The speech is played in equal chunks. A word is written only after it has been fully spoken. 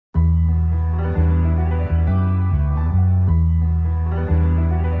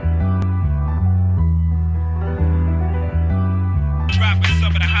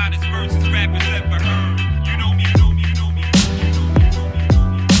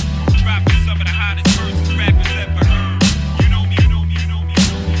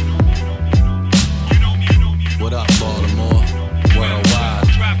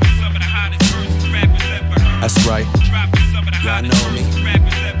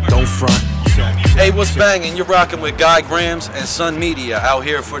front. Hey, what's bangin'? You're rocking with Guy Grams and S.O.N Media out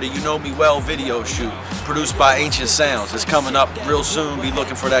here for the You Know Me Well video shoot produced by Ancient Sounds. It's coming up real soon. Be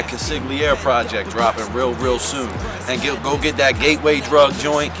looking for that Consigliere project dropping real soon. And go get that gateway drug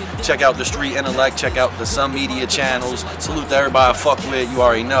joint. Check out the Street Intellect. Check out the S.O.N Media channels. Salute to everybody I fuck with. You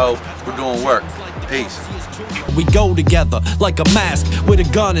already know. We're doing work. Peace. We go together like a mask with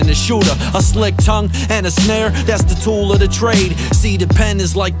a gun and a shooter, a slick tongue and a snare, that's the tool of the trade. See, the pen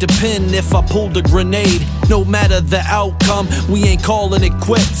is like the pin if I pulled a grenade. No matter the outcome, we ain't calling it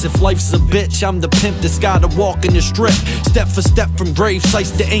quits. If life's a bitch, I'm the pimp that's gotta walk in the strip. Step for step from grave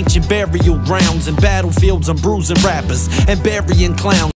sites to ancient burial grounds. In battlefields, I'm bruising rappers and burying clowns.